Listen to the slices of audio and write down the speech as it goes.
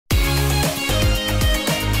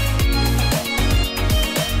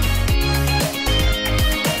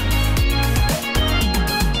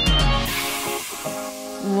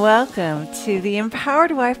Welcome to the Empowered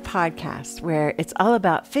Wife podcast, where it's all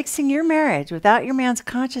about fixing your marriage without your man's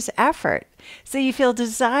conscious effort, so you feel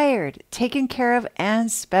desired, taken care of,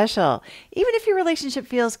 and special, even if your relationship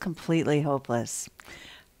feels completely hopeless.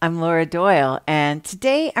 I'm Laura Doyle, and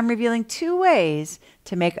today I'm revealing 2 ways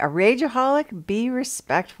to make a Rageaholic be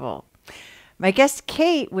respectful. My guest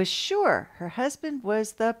Kate was sure her husband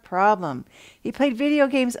was the problem. He played video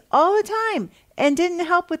games all the time and didn't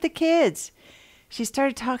help with the kids. She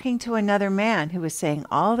started talking to another man who was saying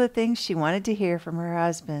all the things she wanted to hear from her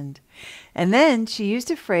husband. And then she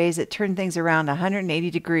used a phrase that turned things around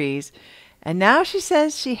 180 degrees. And now she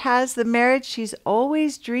says she has the marriage she's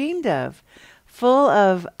always dreamed of, full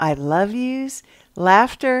of I love yous,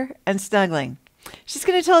 laughter, and snuggling. She's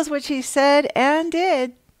going to tell us what she said and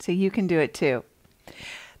did, so you can do it too.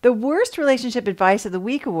 The Worst Relationship Advice of the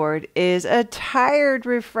Week award is a tired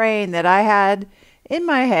refrain that I had in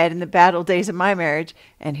my head in the bad old days of my marriage,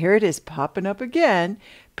 and here it is popping up again,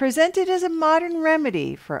 presented as a modern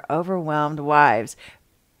remedy for overwhelmed wives.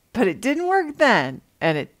 But it didn't work then,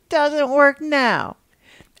 and it doesn't work now.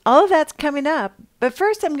 All of that's coming up, but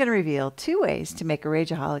first I'm going to reveal 2 ways to make a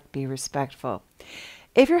Rageaholic be respectful.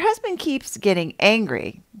 If your husband keeps getting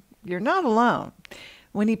angry, you're not alone.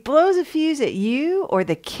 When he blows a fuse at you or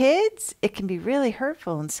the kids, it can be really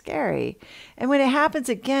hurtful and scary. And when it happens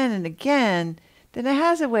again and again, then it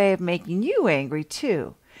has a way of making you angry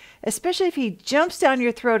too, especially if he jumps down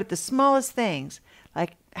your throat at the smallest things,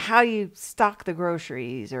 like how you stock the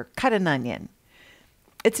groceries or cut an onion.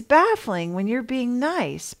 It's baffling when you're being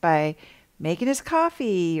nice by making his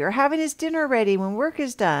coffee or having his dinner ready when work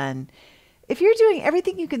is done. If you're doing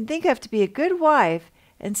everything you can think of to be a good wife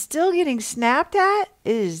and still getting snapped at,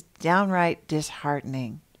 it is downright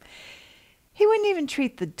disheartening. He wouldn't even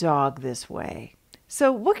treat the dog this way.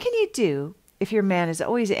 So what can you do if your man is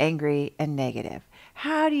always angry and negative?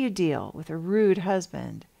 How do you deal with a rude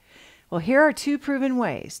husband? Well, here are 2 proven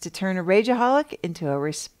ways to turn a Rageaholic into a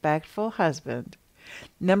respectful husband.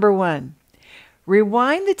 Number 1,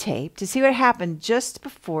 rewind the tape to see what happened just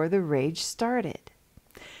before the rage started.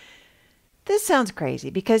 This sounds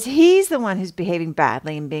crazy because he's the one who's behaving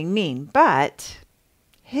badly and being mean, but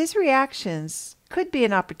his reactions could be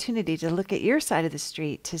an opportunity to look at your side of the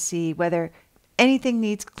street to see whether anything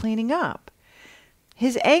needs cleaning up.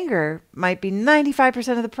 His anger might be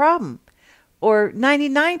 95% of the problem or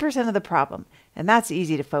 99% of the problem, and that's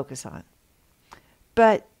easy to focus on.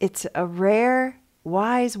 But it's a rare,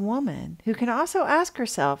 wise woman who can also ask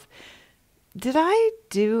herself, did I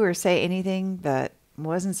do or say anything that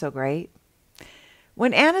wasn't so great?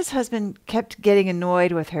 When Anna's husband kept getting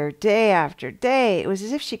annoyed with her day after day, it was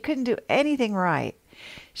as if she couldn't do anything right.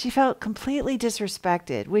 She felt completely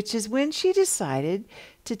disrespected, which is when she decided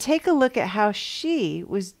to take a look at how she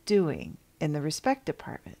was doing in the respect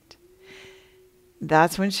department.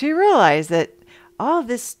 That's when she realized that all of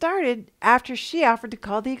this started after she offered to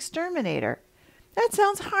call the exterminator. That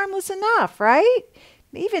sounds harmless enough, right?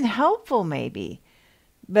 Even helpful, maybe.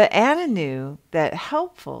 But Anna knew that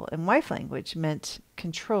helpful in wife language meant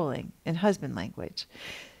controlling in husband language.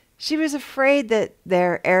 She was afraid that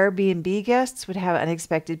their Airbnb guests would have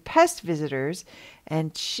unexpected pest visitors,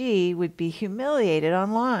 and she would be humiliated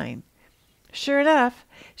online. Sure enough,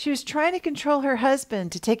 she was trying to control her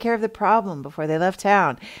husband to take care of the problem before they left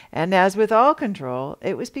town, and as with all control,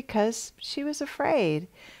 it was because she was afraid.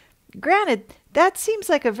 Granted, that seems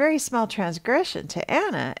like a very small transgression to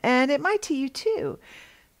Anna, and it might to you too.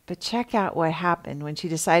 But check out what happened when she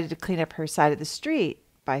decided to clean up her side of the street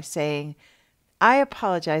by saying, I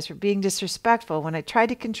apologize for being disrespectful when I tried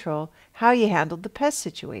to control how you handled the pest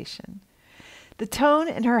situation. The tone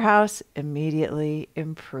in her house immediately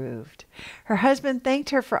improved. Her husband thanked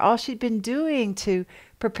her for all she'd been doing to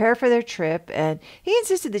prepare for their trip, and he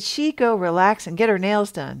insisted that she go relax and get her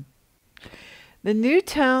nails done. The new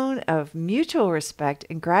tone of mutual respect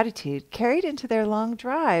and gratitude carried into their long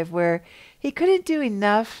drive, where he couldn't do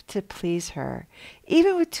enough to please her.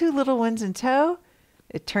 Even with 2 little ones in tow,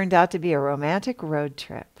 it turned out to be a romantic road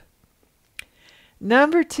trip.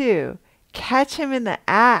 Number 2, catch him in the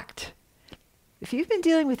act. If you've been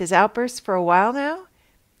dealing with his outbursts for a while now,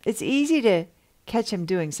 it's easy to catch him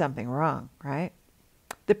doing something wrong, right?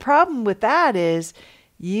 The problem with that is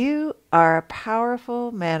you are a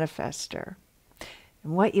powerful manifester,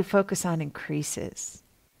 and what you focus on increases.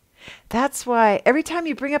 That's why every time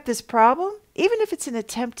you bring up this problem, even if it's an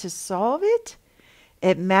attempt to solve it,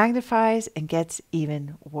 it magnifies and gets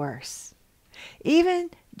even worse. Even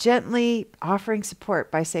gently offering support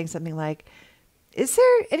by saying something like, is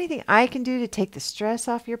there anything I can do to take the stress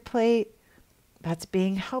off your plate? That's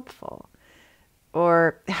being helpful.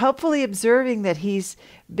 or helpfully observing that he's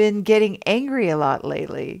been getting angry a lot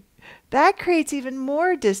lately. That creates even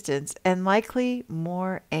more distance and likely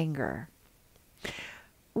more anger.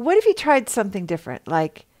 What if you tried something different,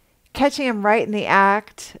 like catching him right in the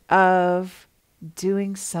act of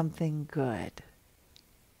doing something good?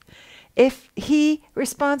 If he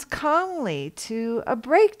responds calmly to a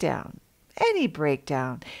breakdown, any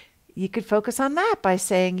breakdown, you could focus on that by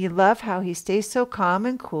saying you love how he stays so calm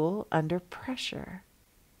and cool under pressure.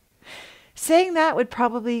 Saying that would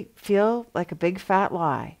probably feel like a big fat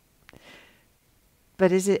lie.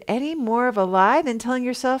 But is it any more of a lie than telling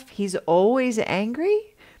yourself he's always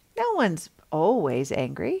angry? No one's always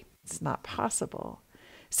angry. It's not possible.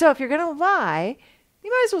 So if you're going to lie, you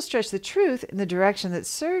might as well stretch the truth in the direction that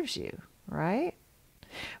serves you, right?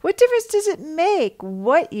 What difference does it make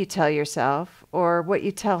what you tell yourself or what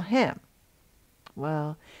you tell him?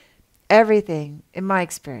 Well, everything in my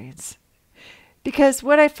experience. Because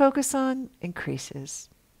what I focus on increases.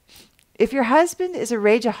 If your husband is a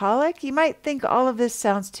rageaholic, you might think all of this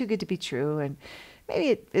sounds too good to be true and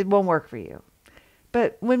maybe it won't work for you.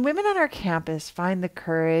 But when women on our campus find the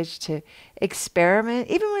courage to experiment,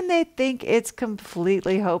 even when they think it's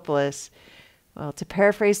completely hopeless, well, to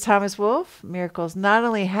paraphrase Thomas Wolfe, miracles not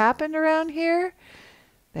only happen around here,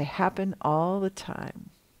 they happen all the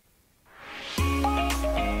time.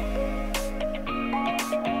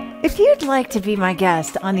 If you'd like to be my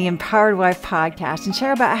guest on the Empowered Wife podcast and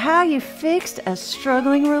share about how you fixed a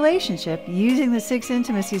struggling relationship using the 6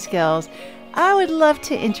 intimacy skills, I would love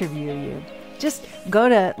to interview you. Just go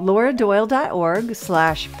to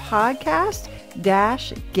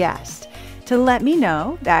lauradoyle.org/podcast-guest to let me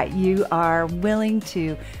know that you are willing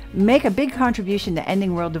to make a big contribution to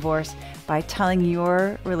ending world divorce by telling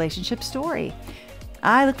your relationship story.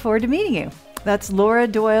 I look forward to meeting you. That's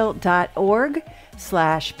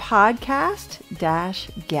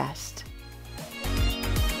lauradoyle.org/podcast-guest.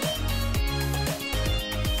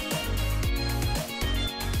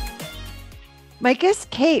 My guest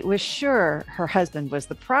Kate was sure her husband was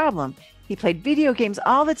the problem. He played video games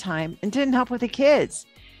all the time and didn't help with the kids.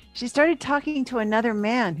 She started talking to another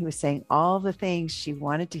man who was saying all the things she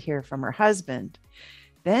wanted to hear from her husband.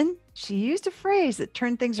 Then she used a phrase that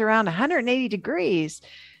turned things around 180 degrees.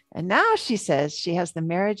 And now she says she has the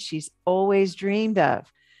marriage she's always dreamed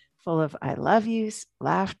of, full of I love yous,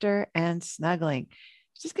 laughter, and snuggling.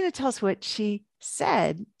 She's going to tell us what she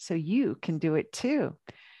said so you can do it too.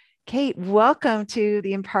 Kate, welcome to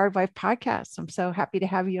the Empowered Wife podcast. I'm so happy to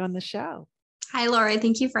have you on the show. Hi, Laura.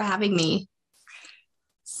 Thank you for having me.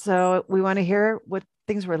 So we want to hear what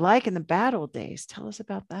things were like in the bad old days. Tell us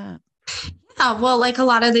about that. Yeah, well, like a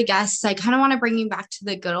lot of the guests, I kind of want to bring you back to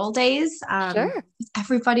the good old days. Sure.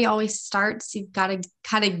 Everybody always starts. You've got to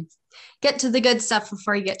kind of get to the good stuff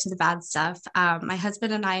before you get to the bad stuff. My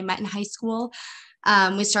husband and I met in high school.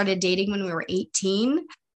 We started dating when we were 18.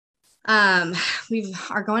 We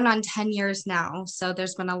are going on 10 years now. So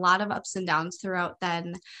there's been a lot of ups and downs throughout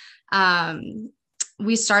then.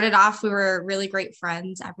 We started off, we were really great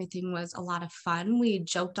friends. Everything was a lot of fun. We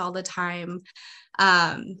joked all the time.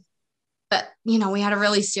 But, you know, we had a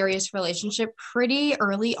really serious relationship pretty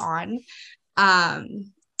early on.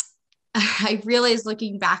 I realized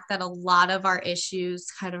looking back that a lot of our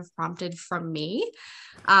issues kind of prompted from me.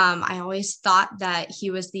 I always thought that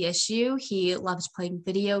he was the issue. He loved playing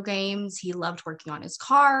video games. He loved working on his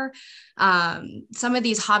car. Some of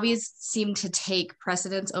these hobbies seemed to take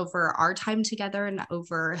precedence over our time together and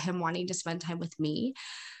over him wanting to spend time with me.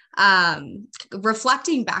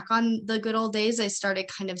 Reflecting back on the good old days, I started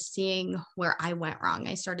kind of seeing where I went wrong.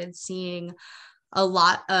 I started seeing a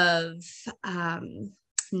lot of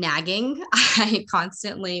nagging. I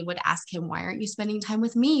constantly would ask him, why aren't you spending time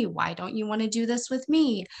with me? Why don't you want to do this with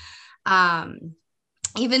me?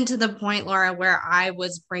 Even to the point, Laura, where I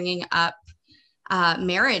was bringing up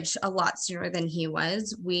marriage a lot sooner than he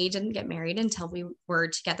was. We didn't get married until we were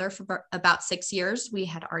together for about 6 years. We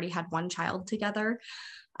had already had one child together.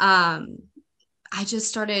 I just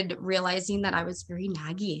started realizing that I was very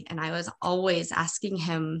naggy, and I was always asking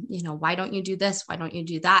him, you know, why don't you do this? Why don't you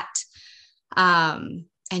do that?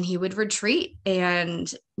 And he would retreat. And,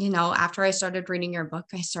 you know, after I started reading your book,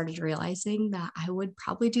 I started realizing that I would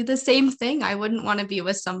probably do the same thing. I wouldn't want to be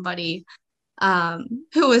with somebody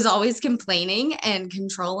who was always complaining and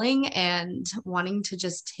controlling and wanting to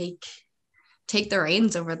just take the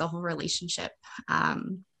reins over the whole relationship.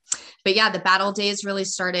 But yeah, the battle days really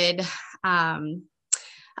started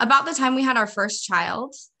about the time we had our first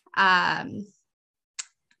child.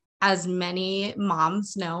 As many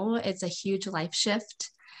moms know, it's a huge life shift.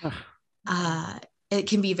 it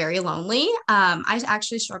can be very lonely. I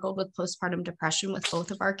actually struggled with postpartum depression with both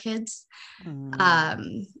of our kids.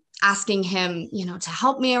 Um, Asking him, to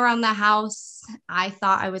help me around the house. I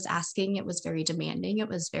thought I was asking. It was very demanding. It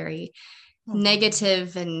was very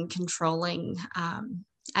negative and controlling. And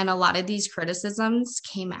a lot of these criticisms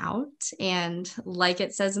came out. And like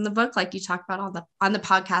it says in the book, like you talk about on the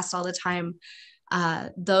podcast all the time,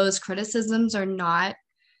 those criticisms they're not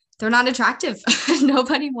attractive.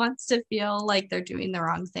 Nobody wants to feel like they're doing the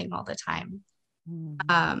wrong thing all the time.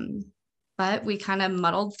 But we kind of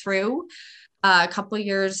muddled through a couple of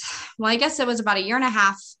years. Well, I guess it was about a year and a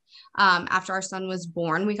half after our son was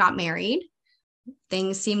born, we got married.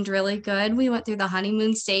 Things seemed really good. We went through the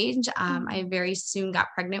honeymoon stage. I very soon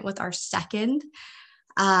got pregnant with our second.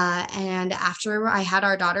 And after I had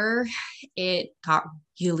our daughter, it got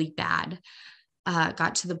really bad.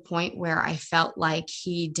 Got to the point where I felt like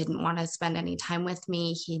he didn't want to spend any time with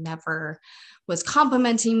me. He never was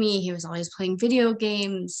complimenting me. He was always playing video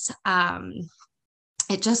games.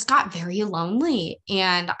 It just got very lonely.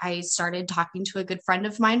 And I started talking to a good friend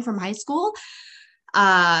of mine from high school,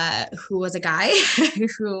 who was a guy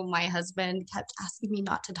who my husband kept asking me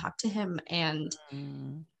not to talk to him. And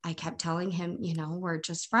I kept telling him, we're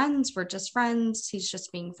just friends. We're just friends. He's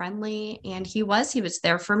just being friendly. And he was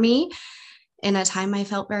there for me in a time I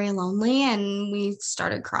felt very lonely. And we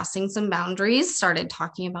started crossing some boundaries, started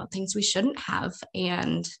talking about things we shouldn't have.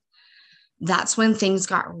 And that's when things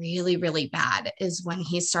got really, really bad, is when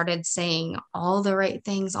he started saying all the right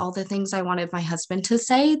things, all the things I wanted my husband to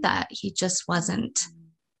say that he just wasn't.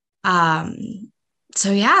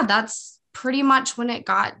 So yeah, that's pretty much when it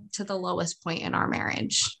got to the lowest point in our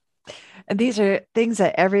marriage. And these are things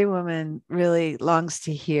that every woman really longs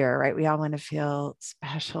to hear, right? We all want to feel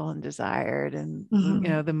special and desired and,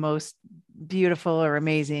 the most beautiful or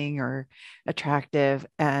amazing or attractive.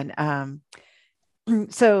 And,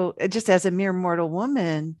 so just as a mere mortal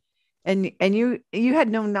woman, and you had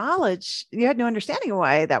no knowledge, you had no understanding of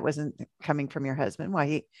why that wasn't coming from your husband,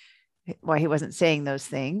 why he wasn't saying those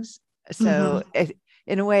things. So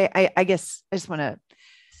in a way, I guess I just want to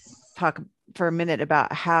talk for a minute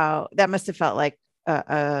about how that must have felt like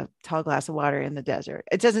a tall glass of water in the desert.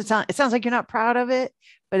 It sounds like you're not proud of it,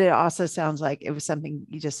 but it also sounds like it was something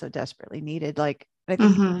you just so desperately needed. Like, I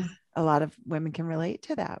think a lot of women can relate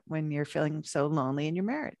to that when you're feeling so lonely in your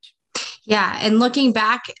marriage. Yeah. And looking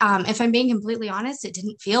back, if I'm being completely honest, it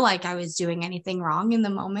didn't feel like I was doing anything wrong in the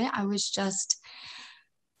moment. I was just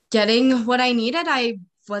getting what I needed. I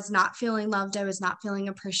was not feeling loved. I was not feeling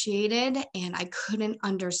appreciated. And I couldn't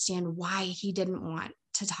understand why he didn't want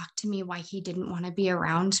to talk to me, why he didn't want to be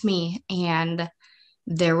around me. And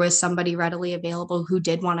there was somebody readily available who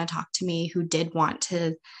did want to talk to me, who did want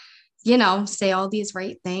to, say all these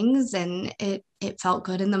right things. And it felt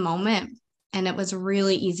good in the moment. And it was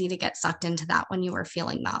really easy to get sucked into that when you were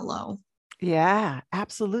feeling that low. Yeah,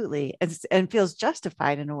 absolutely. And feels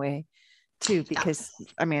justified in a way too, because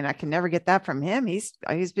I mean, I can never get that from him. He's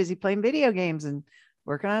busy playing video games and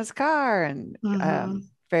working on his car and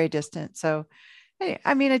very distant. So,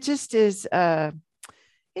 I mean, it just is, a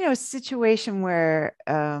situation where,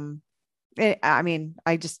 I mean,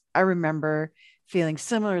 I remember feeling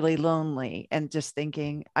similarly lonely and just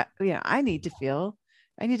thinking, I need to feel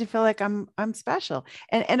like I'm special.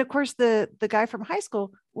 And of course, the guy from high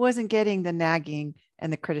school wasn't getting the nagging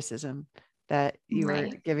and the criticism that you were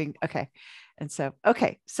giving. Okay. And so,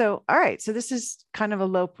 all right. So this is kind of a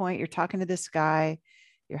low point. You're talking to this guy,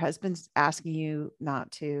 your husband's asking you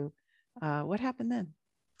not to, what happened then?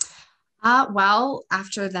 Well,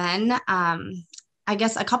 after then, I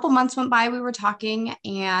guess a couple months went by, we were talking,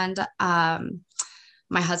 and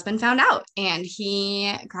my husband found out, and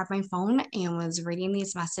he grabbed my phone and was reading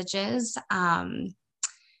these messages.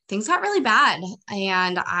 Things got really bad,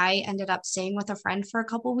 and I ended up staying with a friend for a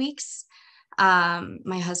couple weeks.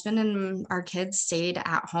 My husband and our kids stayed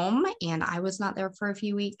at home, and I was not there for a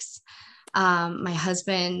few weeks. My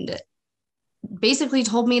husband basically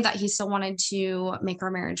told me that he still wanted to make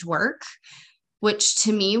our marriage work, which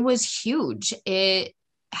to me was huge. It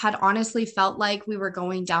had honestly felt like we were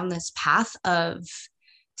going down this path of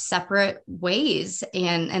separate ways.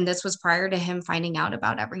 And this was prior to him finding out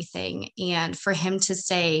about everything. And for him to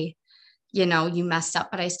say, you messed up,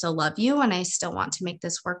 but I still love you and I still want to make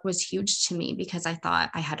this work, was huge to me, because I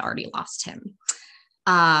thought I had already lost him.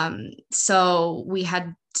 So we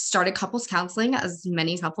had started couples counseling, as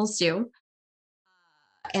many couples do.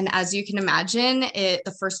 And as you can imagine,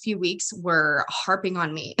 the first few weeks were harping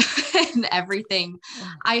on me and everything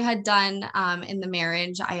I had done in the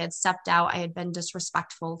marriage. I had stepped out. I had been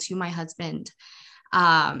disrespectful to my husband.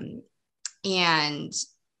 And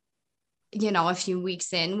a few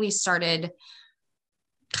weeks in, we started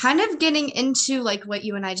kind of getting into like what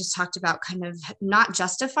you and I just talked about, kind of not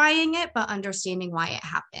justifying it, but understanding why it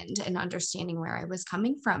happened and understanding where I was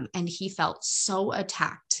coming from. And he felt so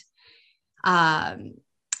attacked.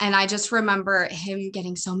 And I just remember him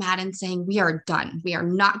getting so mad and saying, we are done. We are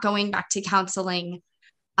not going back to counseling.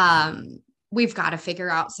 We've got to figure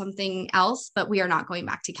out something else, but we are not going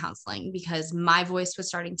back to counseling, because my voice was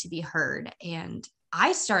starting to be heard. And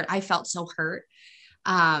I felt so hurt.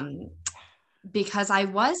 Because I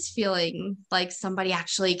was feeling like somebody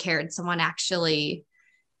actually cared, someone actually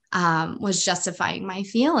was justifying my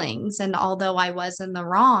feelings. And although I was in the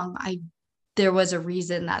wrong, there was a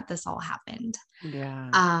reason that this all happened.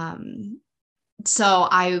 Yeah. So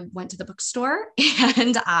I went to the bookstore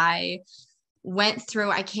and I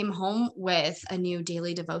came home with a new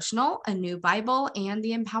daily devotional, a new Bible, and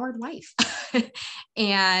The Empowered Wife.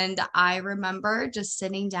 And I remember just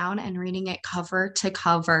sitting down and reading it cover to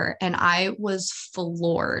cover, and I was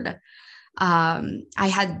floored. I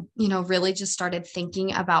had, really just started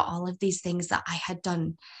thinking about all of these things that I had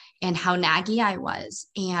done and how naggy I was.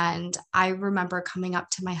 And I remember coming up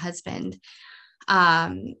to my husband,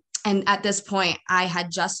 and at this point, I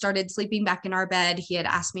had just started sleeping back in our bed. He had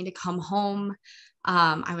asked me to come home.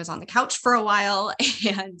 I was on the couch for a while,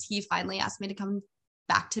 and he finally asked me to come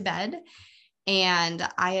back to bed. And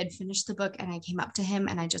I had finished the book, and I came up to him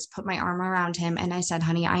and I just put my arm around him and I said,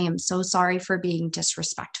 honey, I am so sorry for being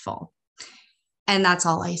disrespectful. And that's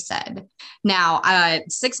all I said. Now,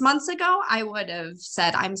 6 months ago, I would have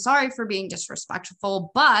said, I'm sorry for being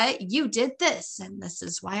disrespectful, but you did this, and this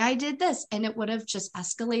is why I did this. And it would have just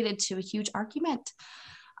escalated to a huge argument.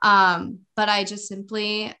 But I just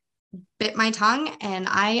simply bit my tongue and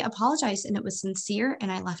I apologized, and it was sincere. And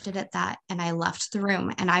I left it at that. And I left the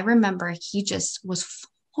room. And I remember he just was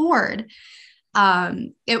floored.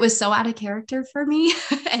 It was so out of character for me.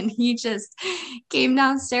 And he just came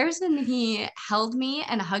downstairs and he held me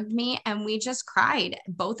and hugged me, and we just cried.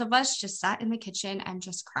 Both of us just sat in the kitchen and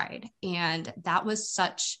just cried. And that was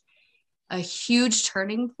such a huge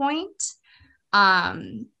turning point.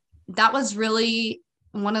 That was really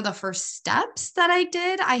one of the first steps that I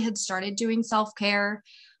did. I had started doing self-care.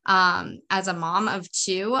 As a mom of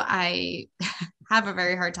two, I have a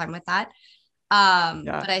very hard time with that.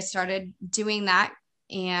 But I started doing that,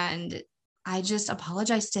 and I just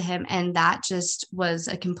apologized to him. And that just was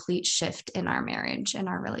a complete shift in our marriage and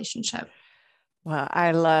our relationship. Well,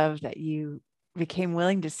 I love that you became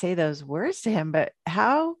willing to say those words to him, but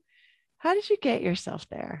how did you get yourself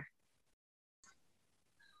there?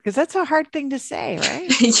 Because that's a hard thing to say, right?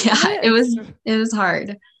 Yeah, it was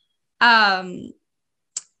hard. In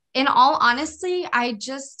all honesty, I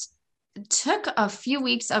just took a few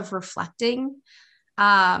weeks of reflecting,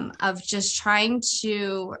 of just trying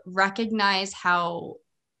to recognize how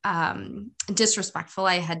disrespectful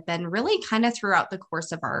I had been really kind of throughout the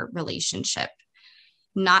course of our relationship,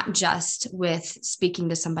 not just with speaking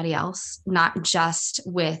to somebody else, not just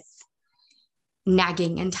with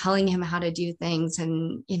nagging and telling him how to do things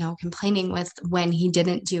and, complaining with when he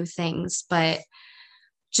didn't do things, but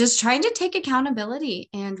just trying to take accountability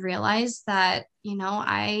and realize that,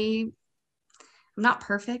 I'm not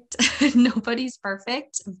perfect. Nobody's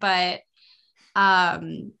perfect, but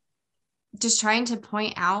just trying to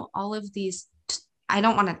point out all of these, I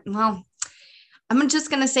don't want to, well, I'm just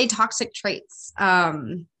going to say toxic traits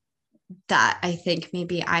that I think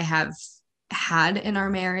maybe I have had in our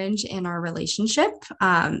marriage, in our relationship,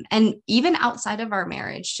 and even outside of our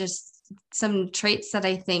marriage, just some traits that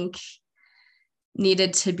I think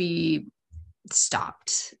needed to be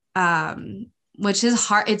stopped, which is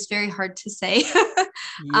hard. It's very hard to say.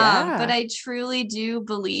 Yeah. But I truly do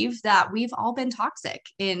believe that we've all been toxic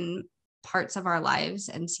in parts of our lives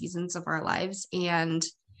and seasons of our lives. And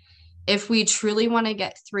if we truly want to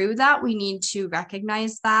get through that, we need to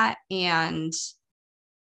recognize that and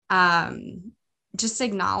just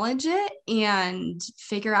acknowledge it and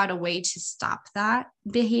figure out a way to stop that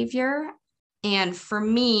behavior. And for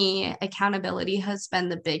me, accountability has been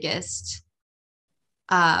the biggest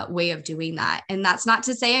way of doing that. And that's not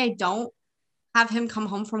to say I don't have him come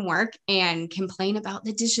home from work and complain about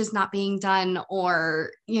the dishes not being done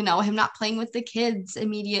or, him not playing with the kids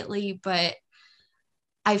immediately. But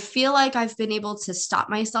I feel like I've been able to stop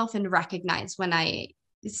myself and recognize when I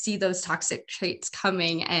see those toxic traits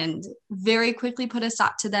coming and very quickly put a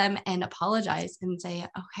stop to them and apologize and say,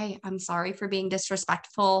 okay, I'm sorry for being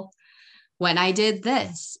disrespectful when I did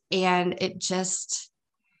this. And it just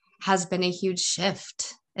has been a huge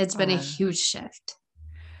shift. It's been a huge shift.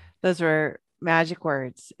 Those were magic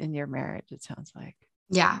words in your marriage, it sounds like.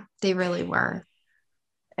 Yeah, they really were.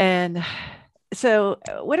 And so,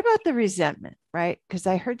 what about the resentment, right? Because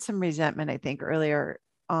I heard some resentment, I think, earlier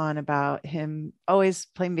on about him always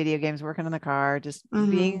playing video games, working on the car, just Mhm.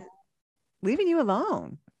 being leaving you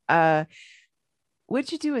alone. Uh,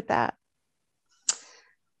 what'd you do with that?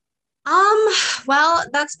 Um, well,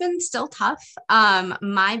 that's been still tough.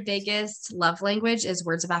 My biggest love language is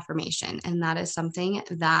words of affirmation, and that is something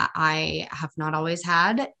that I have not always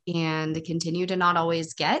had and continue to not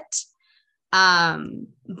always get.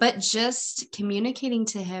 But just communicating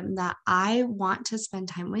to him that I want to spend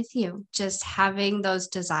time with you, just having those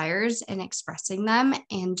desires and expressing them,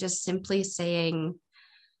 and just simply saying,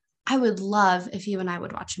 I would love if you and I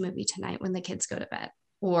would watch a movie tonight when the kids go to bed.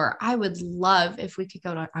 Or I would love if we could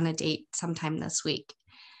go on a date sometime this week.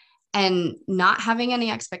 And not having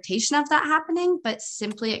any expectation of that happening, but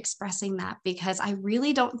simply expressing that, because I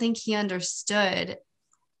really don't think he understood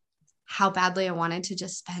how badly I wanted to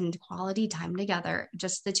just spend quality time together,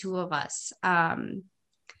 just the two of us.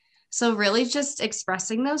 So really just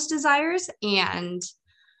expressing those desires and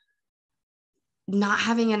not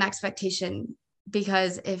having an expectation,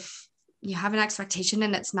 because if you have an expectation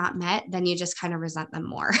and it's not met, then you just kind of resent them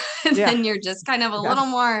more. Yeah. Then you're just kind of a Yeah. little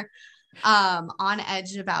more on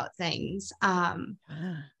edge about things.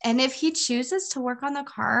 And if he chooses to work on the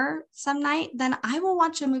car some night, then I will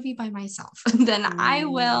watch a movie by myself. Then I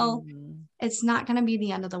will, Mm. it's not going to be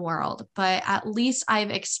the end of the world, but at least I've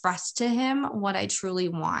expressed to him what I truly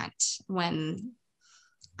want. When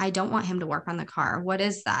I don't want him to work on the car, what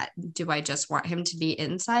is that? Do I just want him to be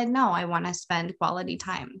inside? No, I want to spend quality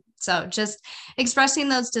time. So just expressing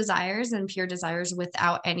those desires and pure desires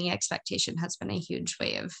without any expectation has been a huge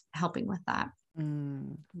way of helping with that.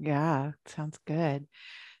 Yeah, sounds good.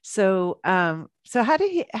 So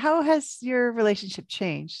how has your relationship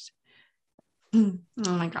changed? Oh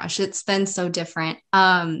my gosh, it's been so different.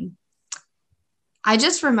 I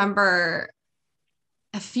just remember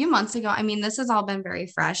a few months ago, I mean, this has all been very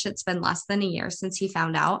fresh. It's been less than a year since he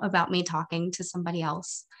found out about me talking to somebody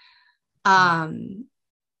else. Um,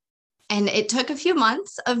 and it took a few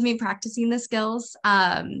months of me practicing the skills.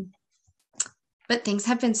 But things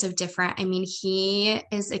have been so different. I mean, he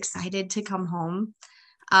is excited to come home.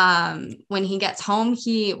 When he gets home,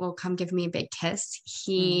 he will come give me a big kiss.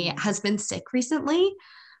 He Mm. has been sick recently.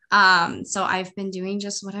 So I've been doing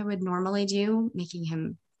just what I would normally do, making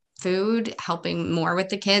him food, helping more with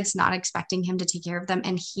the kids, not expecting him to take care of them.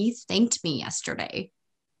 And he thanked me yesterday.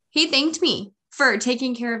 He thanked me for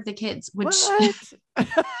taking care of the kids, which What?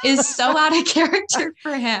 is so out of character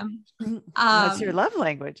for him. That's your Um, love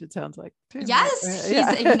language, it sounds like too, right? yes, he's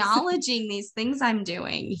Yeah. acknowledging these things I'm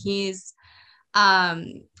doing. He's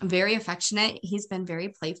very affectionate. He's been very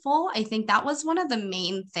playful. I think that was one of the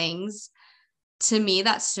main things to me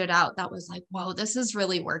that stood out, that was like, whoa, this is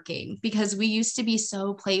really working, because we used to be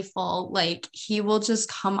so playful. Like he will just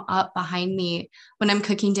come up behind me when I'm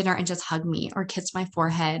cooking dinner and just hug me or kiss my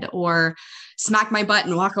forehead or smack my butt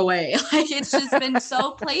and walk away. Like it's just been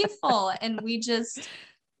so playful, and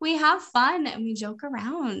we have fun and we joke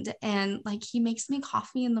around, and like he makes me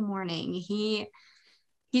coffee in the morning.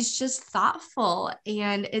 He's just thoughtful,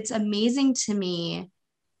 and it's amazing to me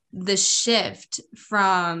the shift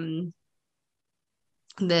from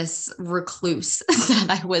this recluse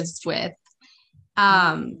that I was with.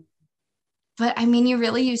 Um, but I mean,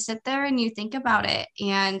 you sit there and you think about it,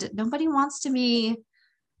 and nobody wants to be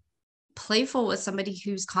playful with somebody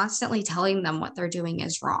who's constantly telling them what they're doing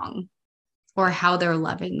is wrong or how they're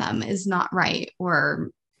loving them is not right. Or,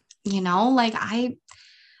 like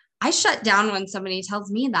I shut down when somebody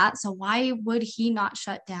tells me that. So why would he not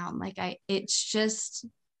shut down?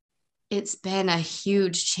 It's been a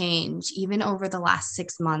huge change, even over the last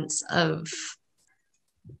 6 months of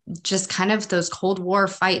just kind of those Cold War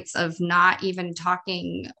fights of not even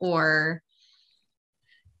talking, or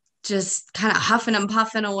just kind of huffing and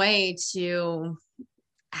puffing away, to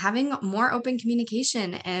having more open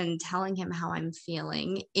communication and telling him how I'm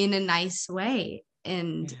feeling in a nice way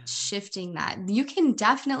and Yeah. shifting that. You can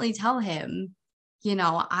definitely tell him,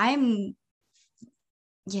 I'm,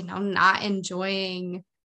 not enjoying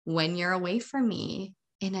when you're away from me,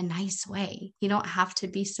 in a nice way. You don't have to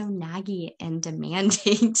be so naggy and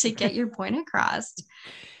demanding to get your point across.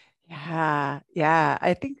 Yeah, yeah.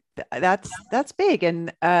 I think that's big.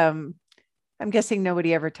 And I'm guessing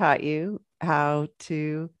nobody ever taught you how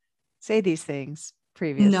to say these things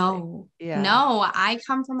previously. No, Yeah. no, I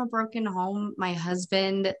come from a broken home. My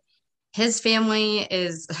husband, his family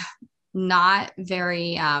is not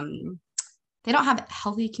very, they don't have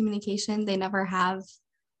healthy communication. They never have.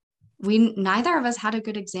 we neither of us had a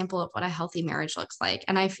good example of what a healthy marriage looks like.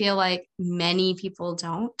 And I feel like many people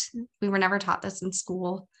don't. We were never taught this in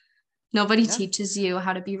school. Nobody Yeah. teaches you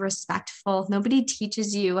how to be respectful. Nobody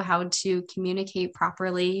teaches you how to communicate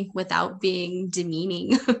properly without being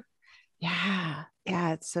demeaning. Yeah.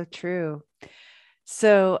 Yeah. It's so true.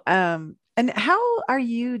 So, and how are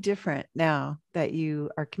you different now that you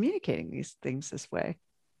are communicating these things this way?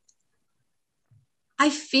 I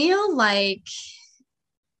feel like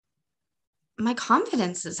my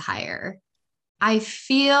confidence is higher. I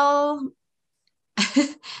feel,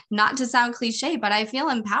 not to sound cliche, but I feel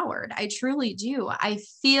empowered. I truly do. I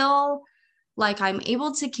feel like I'm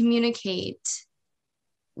able to communicate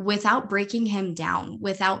without breaking him down,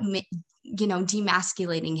 without,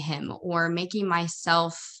 demasculating him or making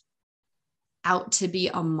myself out to be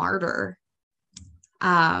a martyr.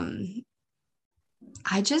 Um,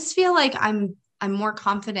 I just feel like I'm more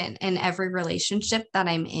confident in every relationship that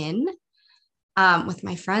I'm in. With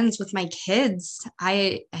my friends, with my kids,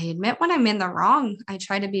 I admit when I'm in the wrong. I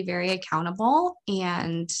try to be very accountable,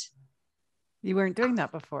 and You weren't doing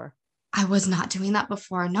that before. I was not doing that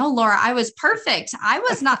before. No, Laura, I was perfect. I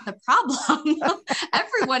was not the problem.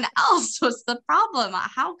 Everyone else was the problem.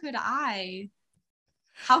 How could I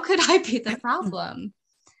be the problem?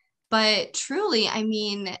 But truly, I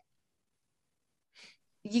mean,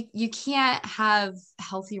 you can't have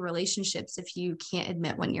healthy relationships if you can't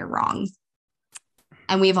admit when you're wrong.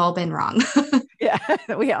 And we've all been wrong. Yeah,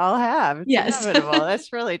 we all have. It's Yes. inevitable.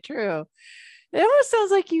 That's really true. It almost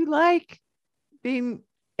sounds like you like being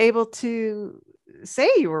able to say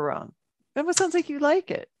you were wrong. It almost sounds like you like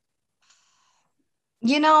it.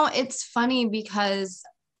 It's funny because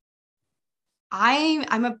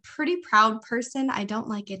I'm a pretty proud person. I don't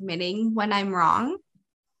like admitting when I'm wrong.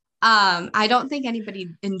 I don't think anybody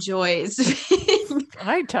enjoys being,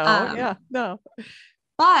 I don't. Yeah, no.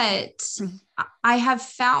 but I have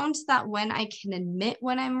found that when I can admit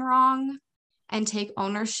when I'm wrong and take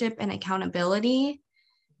ownership and accountability,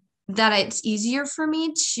 that it's easier for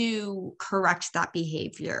me to correct that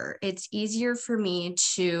behavior. It's easier for me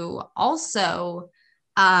to also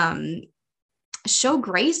show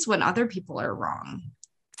grace when other people are wrong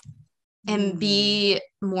and be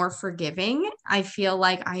more forgiving. I feel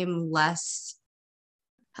like I am less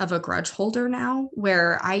of a grudge holder now,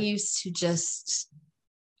 where I used to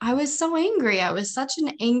I was so angry. I was such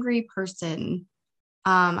an angry person.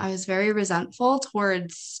 I was very resentful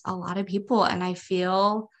towards a lot of people. And I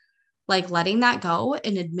feel like letting that go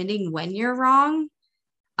and admitting when you're wrong.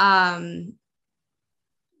 I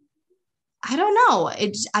don't know.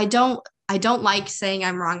 I don't like saying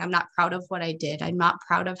I'm wrong. I'm not proud of what I did. I'm not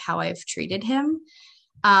proud of how I've treated him.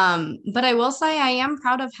 But I will say I am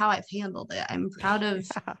proud of how I've handled it. I'm proud of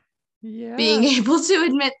being Yeah. able to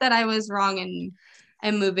admit that I was wrong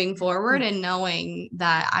and moving forward and knowing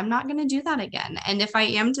that I'm not going to do that again. And if I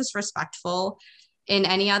am disrespectful in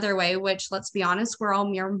any other way, which let's be honest, we're all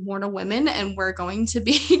mere mortal women and we're going to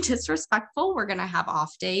be disrespectful. We're going to have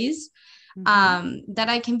off days. That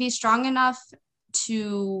I can be strong enough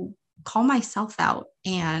to call myself out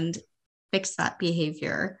and fix that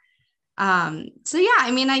behavior. So yeah, I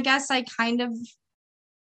mean, I guess I kind of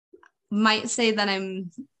might say that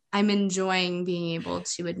I'm enjoying being able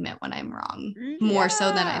to admit when I'm wrong more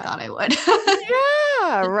so than I Yeah. thought I would.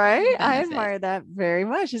 Yeah, right. I Benefit. admire that very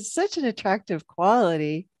much. It's such an attractive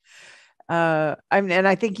quality. And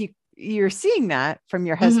I think you're seeing that from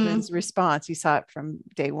your Mm-hmm. husband's response. You saw it from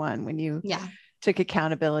day one when you Yeah. took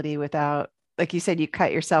accountability without, like you said, you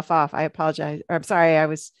cut yourself off. I apologize. Or I'm sorry, I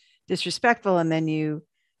was disrespectful. And then you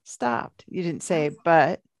stopped. You didn't say,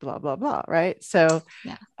 but blah, blah, blah. Right. So,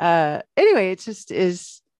 Yeah. anyway, it just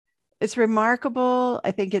it's remarkable.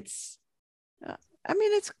 I think I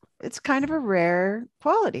mean, it's kind of a rare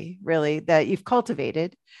quality, really, that you've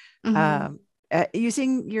cultivated, Mm-hmm. um,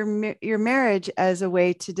 using your marriage as a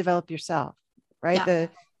way to develop yourself. Right, Yeah. the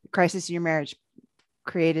crisis in your marriage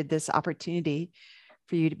created this opportunity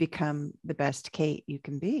for you to become the best Kate you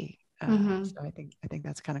can be. Mm-hmm. So I think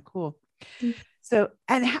that's kind of cool. So,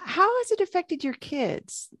 and how has it affected your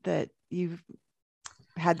kids that you've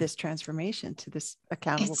had this transformation to this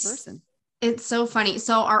accountable It's person? it's so funny.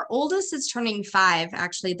 So our oldest is turning 5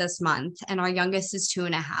 actually this month, and our youngest is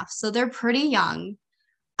 2.5. So they're pretty young.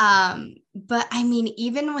 But I mean,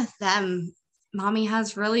 even with them, mommy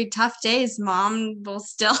has really tough days. Mom will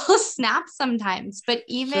still snap sometimes, but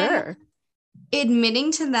even Sure.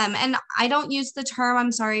 admitting to them, and I don't use the term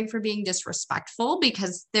I'm sorry for being disrespectful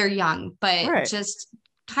because they're young, but Right. just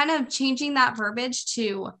kind of changing that verbiage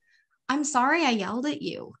to I'm sorry I yelled at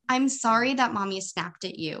you. I'm sorry that mommy snapped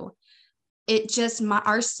at you.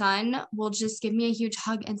 our son will just give me a huge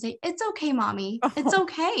hug and say, it's okay, mommy. It's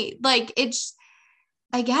okay. Like, it's,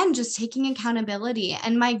 again, just taking accountability.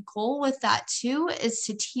 And my goal with that too is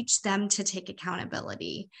to teach them to take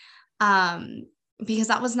accountability. Because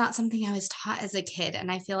that was not something I was taught as a kid.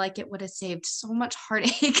 And I feel like it would have saved so much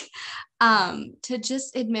heartache, to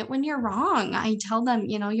just admit when you're wrong. I tell them,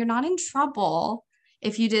 you're not in trouble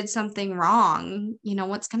if you did something wrong.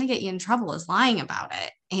 What's going to get you in trouble is lying about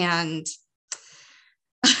it. And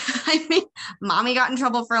I mean, mommy got in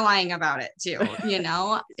trouble for lying about it too.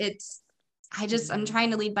 I'm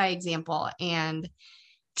trying to lead by example and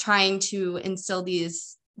trying to instill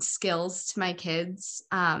these skills to my kids,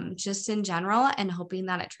 just in general, and hoping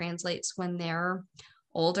that it translates when they're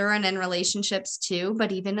older and in relationships too,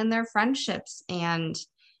 but even in their friendships and,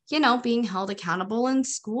 being held accountable in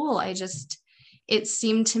school. It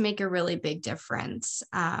seemed to make a really big difference.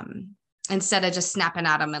 Instead of just snapping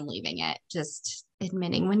at them and leaving it, just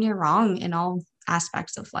admitting when you're wrong in all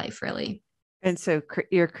aspects of life, really. And so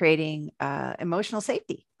you're creating emotional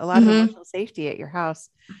safety, a lot of emotional safety at your house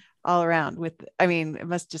all around it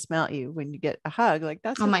must just melt you when you get a hug. Like,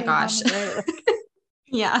 that's oh my gosh. Mama, right? Like,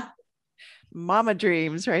 yeah. Mama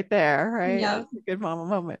dreams right there. Right. Yeah. That's a good mama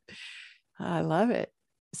moment. I love it.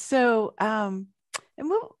 So, and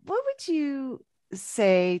what would you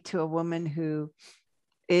say to a woman who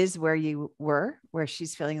is where you were, where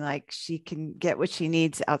she's feeling like she can get what she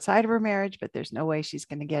needs outside of her marriage, but there's no way she's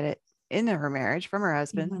going to get it in her marriage from her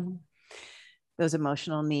husband, those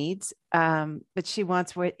emotional needs. But she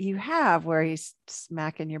wants what you have, where he's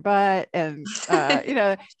smacking your butt and,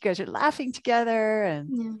 you guys are laughing together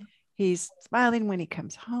and he's smiling when he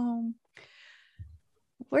comes home.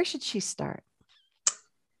 Where should she start?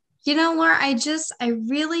 Laura, I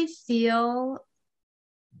really feel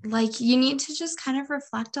like you need to just kind of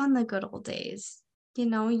reflect on the good old days.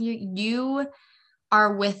 You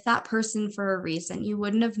are with that person for a reason. You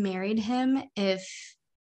wouldn't have married him if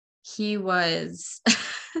he was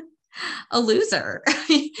a loser.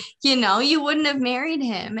 You wouldn't have married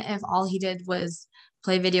him if all he did was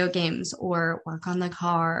play video games or work on the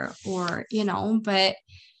car or, but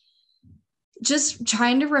just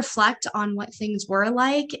trying to reflect on what things were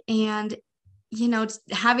like and,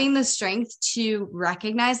 having the strength to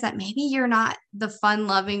recognize that maybe you're not the fun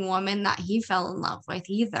loving woman that he fell in love with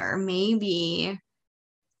either. Maybe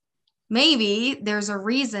there's a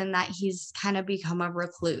reason that he's kind of become a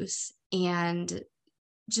recluse, and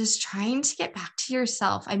just trying to get back to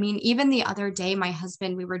yourself. I mean, even the other day, my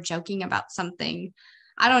husband, we were joking about something.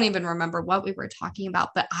 I don't even remember what we were talking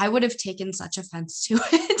about, but I would have taken such offense to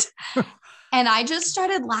it. And I just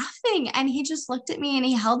started laughing, and he just looked at me and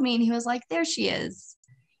he held me and he was like, there she is.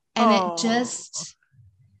 And it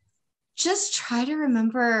just try to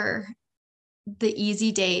remember the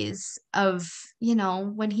easy days of,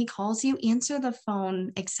 when he calls you, answer the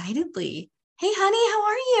phone excitedly. Hey, honey, how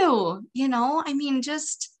are you?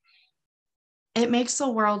 Just, it makes a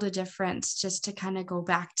world of difference just to kind of go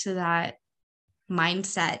back to that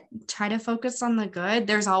mindset. Try to focus on the good.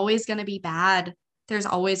 There's always going to be bad. There's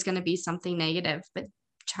always going to be something negative, but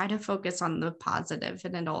try to focus on the positive,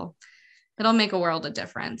 and it'll make a world of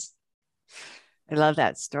difference. I love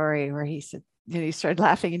that story where he said, he started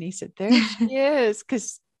laughing and he said, there she is.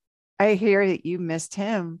 Because I hear that you missed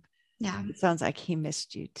him. Yeah. It sounds like he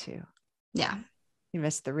missed you too. Yeah. He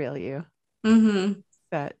missed the real you.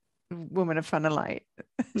 That woman of fun and light.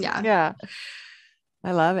 Yeah. Yeah.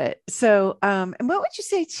 I love it. So, and what would you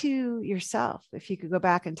say to yourself if you could go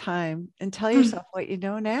back in time and tell yourself what you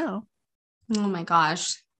know now? Oh my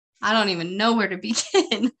gosh. I don't even know where to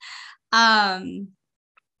begin.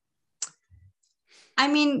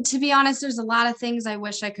 To be honest, there's a lot of things I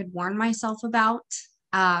wish I could warn myself about.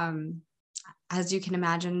 As you can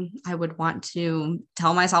imagine, I would want to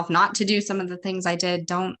tell myself not to do some of the things I did.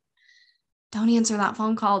 Don't answer that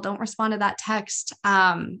phone call. Don't respond to that text.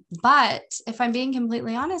 But if I'm being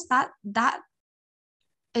completely honest, that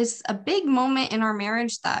is a big moment in our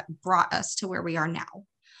marriage that brought us to where we are now.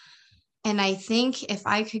 And I think if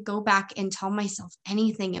I could go back and tell myself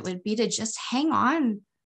anything, it would be to just hang on.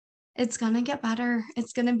 It's going to get better.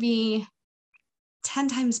 It's going to be 10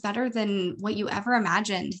 times better than what you ever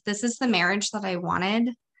imagined. This is the marriage that I wanted,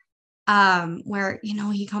 where,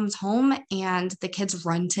 he comes home and the kids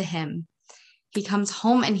run to him. He comes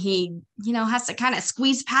home and he, has to kind of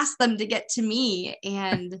squeeze past them to get to me.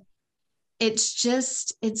 And it's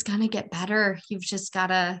going to get better. You've just got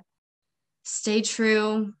to stay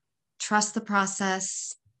true, trust the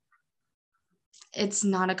process. It's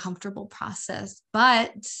not a comfortable process,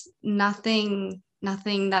 but nothing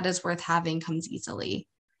that is worth having comes easily.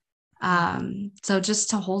 So just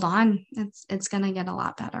to hold on, it's going to get a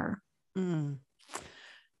lot better. Mm.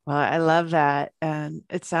 Well, I love that. And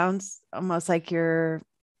it sounds almost like you're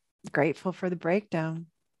grateful for the breakdown.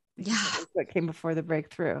 Yeah. That was what came before the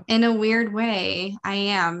breakthrough. In a weird way, I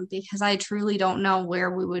am, because I truly don't know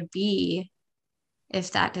where we would be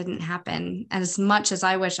if that didn't happen. As much as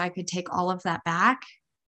I wish I could take all of that back,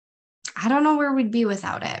 I don't know where we'd be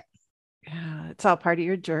without it. Yeah, it's all part of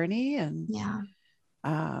your journey, and Yeah.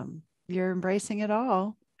 you're embracing it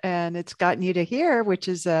all. And it's gotten you to here, which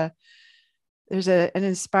is an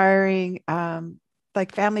inspiring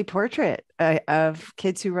like family portrait of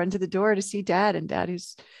kids who run to the door to see dad, and dad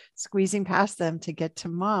who's squeezing past them to get to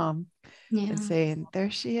mom Yeah. and saying,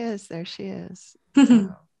 there she is, there she is.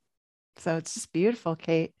 Thank So it's just beautiful,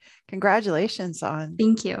 Kate. Congratulations on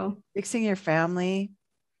you. fixing your family.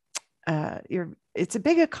 It's a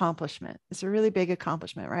big accomplishment. It's a really big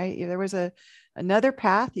accomplishment, right? There was another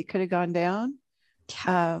path you could have gone down,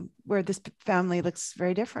 where this family looks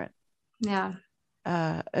very different. Yeah.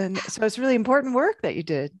 And so it's really important work that you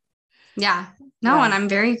did. Yeah. No, and I'm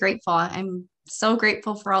very grateful. I'm so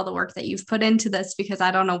grateful for all the work that you've put into this, because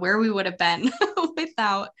I don't know where we would have been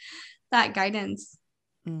without that guidance.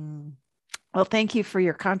 Well, thank you for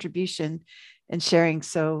your contribution and sharing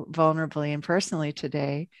so vulnerably and personally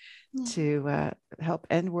today to help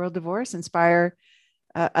end world divorce, inspire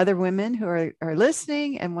other women who are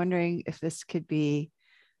listening and wondering if this could be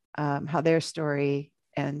how their story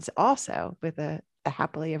ends, also with a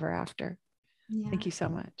happily ever after. Yeah. Thank you so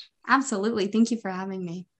much. Absolutely. Thank you for having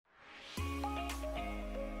me.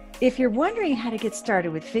 If you're wondering how to get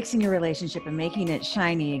started with fixing your relationship and making it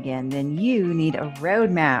shiny again, then you need a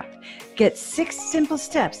roadmap. Get 6 simple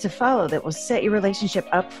steps to follow that will set your relationship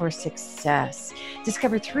up for success.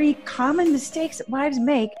 Discover 3 common mistakes that wives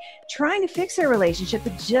make trying to fix their relationship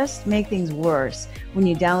that just make things worse when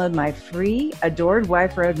you download my free Adored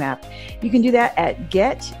Wife Roadmap. You can do that at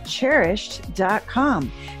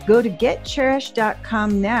getcherished.com. Go to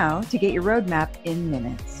getcherished.com now to get your roadmap in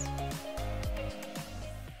minutes.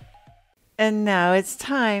 And now it's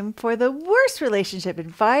time for the Worst Relationship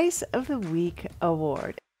Advice of the Week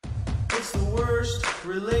award. It's the worst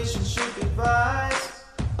relationship advice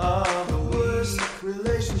of the worst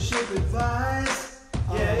relationship advice.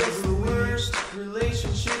 Yeah, it's the worst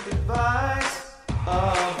relationship advice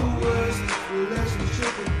of the worst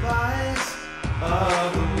relationship advice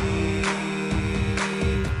of the week.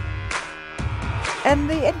 And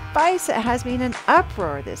the advice that has been an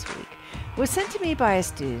uproar this week was sent to me by a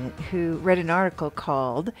student who read an article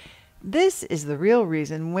called "This is the Real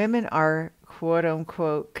Reason Women Are Quote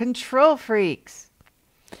Unquote Control Freaks."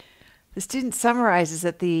 The student summarizes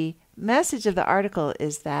that the message of the article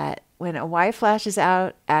is that when a wife lashes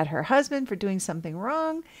out at her husband for doing something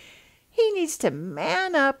wrong, he needs to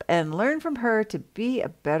man up and learn from her to be a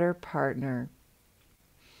better partner.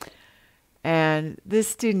 And this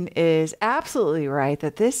student is absolutely right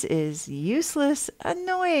that this is useless,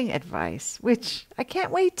 annoying advice, which I can't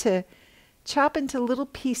wait to chop into little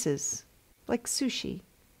pieces like sushi.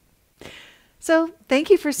 So thank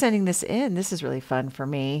you for sending this in. This is really fun for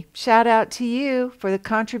me. Shout out to you for the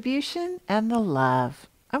contribution and the love.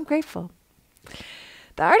 I'm grateful.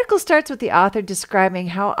 The article starts with the author describing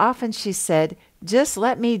how often she said, "Just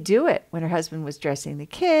let me do it," when her husband was dressing the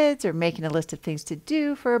kids or making a list of things to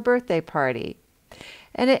do for a birthday party.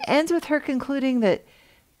 And it ends with her concluding that,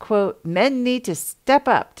 quote, "Men need to step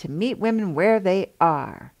up to meet women where they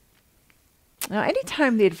are." Now,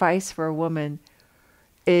 anytime the advice for a woman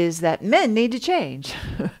is that men need to change,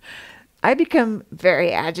 I become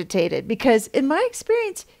very agitated because in my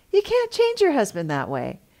experience, you can't change your husband that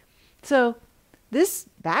way. So this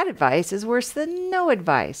bad advice is worse than no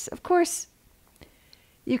advice. Of course,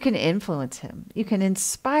 you can influence him. You can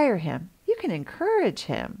inspire him. You can encourage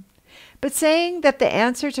him. But saying that the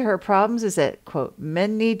answer to her problems is that, quote,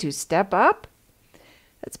 "men need to step up,"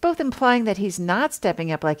 that's both implying that he's not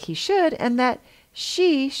stepping up like he should and that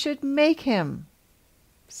she should make him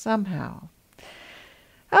somehow.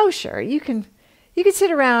 Oh, sure, you can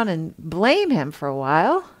sit around and blame him for a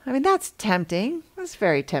while. I mean, that's tempting. That's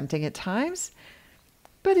very tempting at times.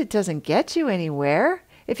 But it doesn't get you anywhere.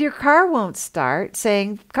 If your car won't start,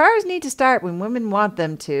 saying cars need to start when women want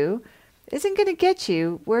them to isn't going to get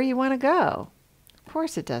you where you want to go. Of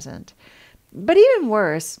course it doesn't. But even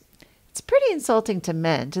worse, it's pretty insulting to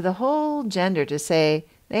men, to the whole gender, to say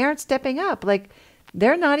they aren't stepping up, like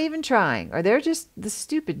they're not even trying, or they're just the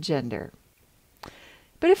stupid gender.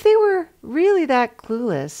 But if they were really that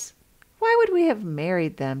clueless, why would we have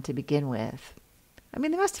married them to begin with? I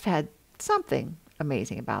mean, they must have had something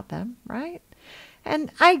amazing about them, right?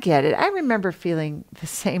 And I get it. I remember feeling the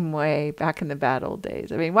same way back in the bad old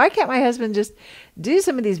days. I mean, why can't my husband just do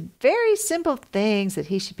some of these very simple things that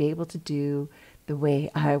he should be able to do the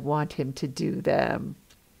way I want him to do them?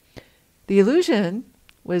 The illusion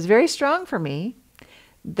was very strong for me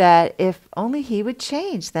that if only he would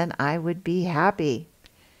change, then I would be happy.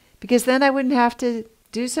 Because then I wouldn't have to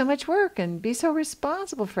do so much work and be so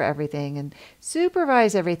responsible for everything and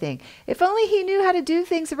supervise everything. If only he knew how to do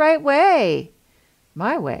things the right way,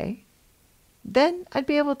 my way, then I'd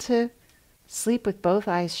be able to sleep with both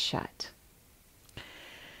eyes shut.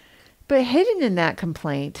 But hidden in that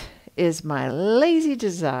complaint is my lazy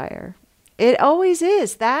desire. It always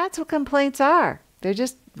is. That's what complaints are. They're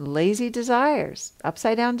just lazy desires,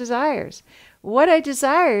 upside down desires. What I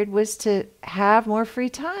desired was to have more free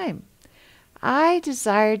time. I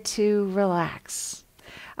desired to relax.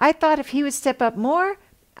 I thought if he would step up more,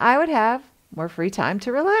 I would have more free time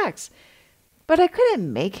to relax. But I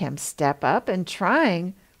couldn't make him step up, and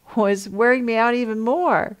trying was wearing me out even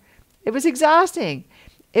more. It was exhausting.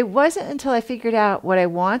 It wasn't until I figured out what I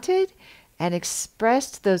wanted and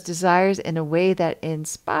expressed those desires in a way that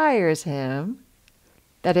inspires him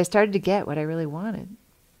that I started to get what I really wanted.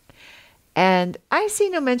 And I see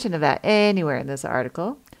no mention of that anywhere in this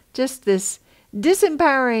article. Just this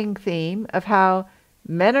disempowering theme of how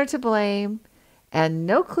men are to blame and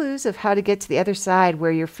no clues of how to get to the other side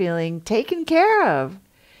where you're feeling taken care of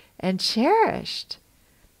and cherished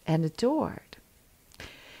and adored.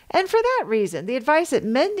 And for that reason, the advice that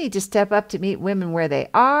men need to step up to meet women where they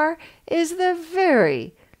are is the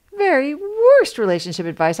very, very worst relationship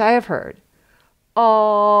advice I have heard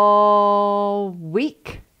all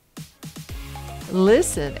week.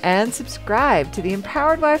 Listen and subscribe to the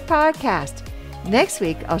Empowered Wife Podcast. Next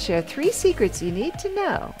week, I'll share 3 secrets you need to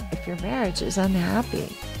know if your marriage is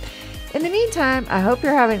unhappy. In the meantime, I hope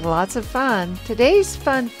you're having lots of fun. Today's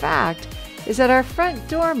fun fact is that our front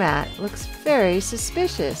doormat looks very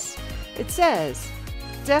suspicious. It says,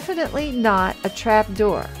 "Definitely not a trap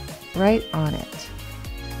door," right on it.